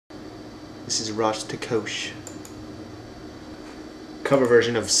This is Ross Tokosh. Cover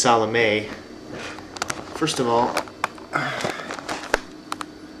version of Salamé. First of all,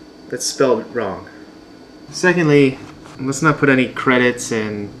 that's spelled wrong. Secondly, let's not put any credits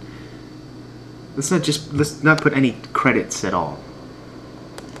and let's not put any credits at all.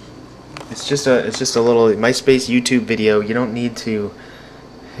 It's just a little MySpace YouTube video. You don't need to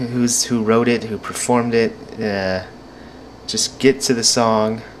who wrote it, who performed it. Just get to the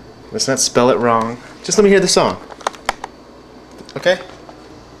song. Let's not spell it wrong. Just let me hear the song. Okay?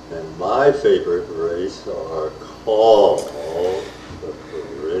 And my favorite race are called the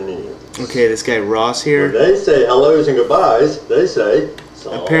perennials. Okay, this guy Ross here. When they say hellos and goodbyes, they say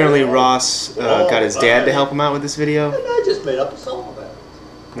song. Apparently Ross got his dad to help him out with this video. And I just made up a song about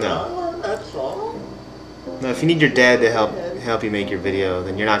it. No. I learned that song. No, if you need your dad to help you make your video,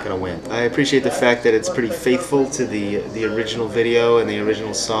 then you're not going to win. I appreciate the fact that it's pretty faithful to the original video and the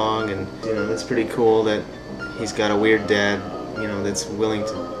original song, and you know, that's pretty cool that he's got a weird dad, you know, that's willing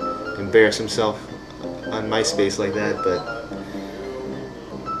to embarrass himself on MySpace like that, but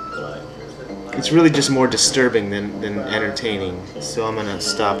it's really just more disturbing than entertaining, so I'm going to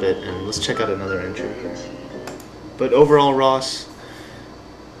stop it and let's check out another entry. But overall, Ross,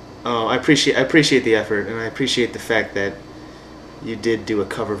 I appreciate the effort, and I appreciate the fact that you did do a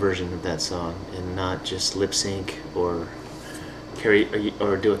cover version of that song and not just lip sync or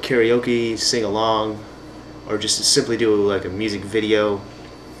do a karaoke, sing along, or just simply do like a music video.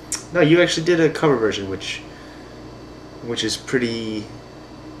 No, you actually did a cover version, which is pretty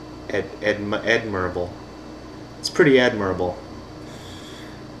admirable. It's pretty admirable.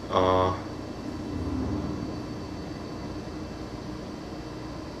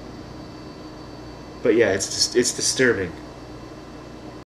 But yeah, it's disturbing.